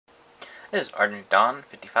This is Ardent Dawn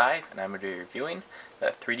 55, and I'm going to be reviewing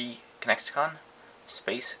the 3dconnexion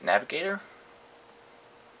Space Navigator.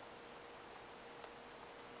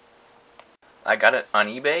 I got it on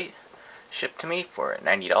eBay, shipped to me for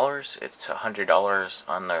 $90. It's $100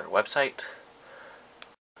 on their website.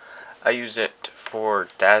 I use it for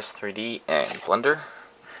DAZ 3D and Blender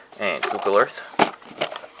and Google Earth.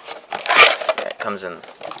 It comes in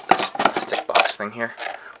this plastic box thing here,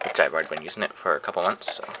 which I've already been using it for a couple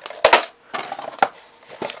months. So.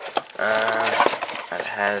 And it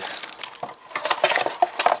has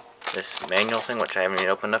this manual thing, which I haven't even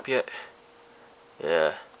opened up yet.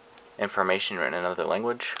 Yeah, information written in another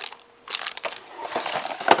language.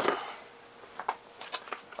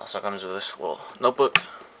 Also comes with this little notebook.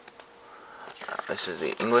 This is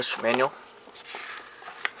the English manual,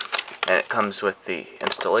 and it comes with the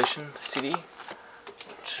installation CD,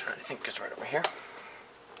 which I think is right over here.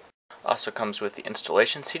 Also comes with the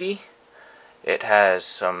installation CD. It has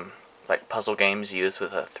some like puzzle games used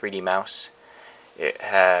with a 3D mouse. It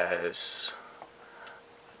has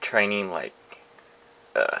training, like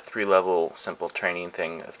a 3-level simple training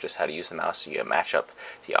thing of just how to use the mouse, so you match up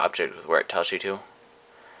the object with where it tells you to.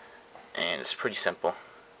 And it's pretty simple.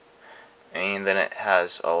 And then it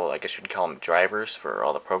has all, I guess you'd call them drivers for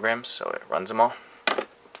all the programs, so it runs them all.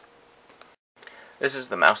 This is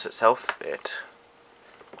the mouse itself. It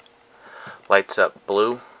lights up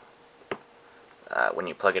blue when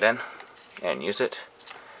you plug it in and use it.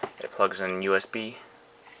 It plugs in USB,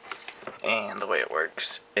 and the way it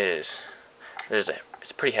works is it's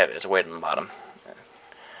pretty heavy. There's a weight on the bottom.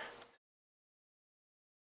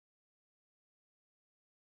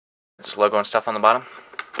 There's logo and stuff on the bottom.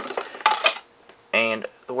 And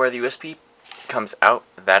where the USB comes out,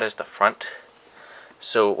 that is the front.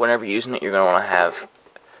 So whenever you're using it, you're going to want to have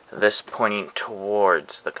this pointing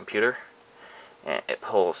towards the computer. And it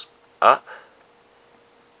pulls up,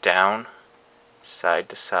 down, side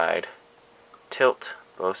to side, tilt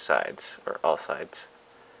both sides, or all sides.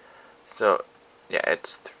 So yeah,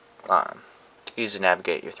 it's easy to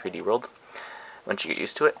navigate your 3D world once you get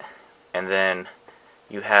used to it. And then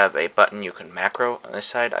you have a button you can macro on this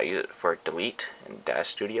side. I use it for delete in DAZ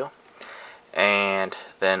Studio. And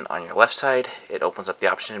then on your left side, it opens up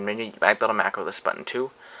the options menu. You might be able to macro this button too,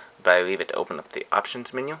 but I leave it to open up the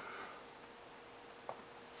options menu.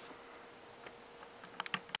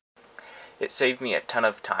 It saved me a ton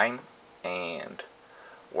of time and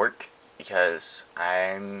work because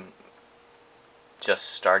I'm just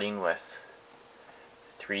starting with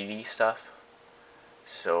 3D stuff,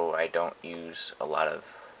 so I don't use a lot of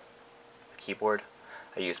keyboard.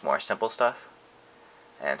 I use more simple stuff,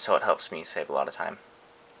 and so it helps me save a lot of time.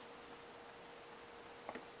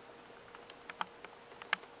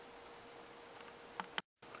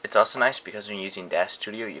 It's also nice because when you're using DAZ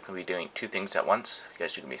Studio, you can be doing two things at once,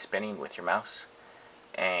 because you can be spinning with your mouse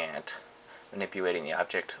and manipulating the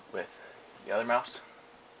object with the other mouse.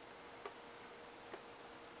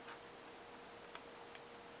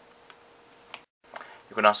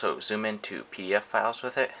 You can also zoom into PDF files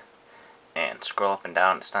with it and scroll up and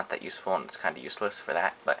down. It's not that useful, and it's kind of useless for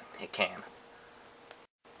that, but it can.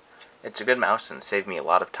 It's a good mouse and saved me a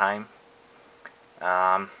lot of time.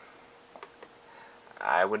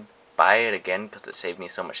 I would buy it again because it saved me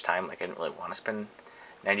so much time. Like, I didn't really want to spend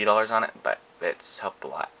 $90 on it, but it's helped a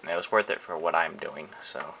lot, and it was worth it for what I'm doing.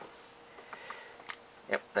 So,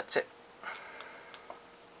 yep, that's it.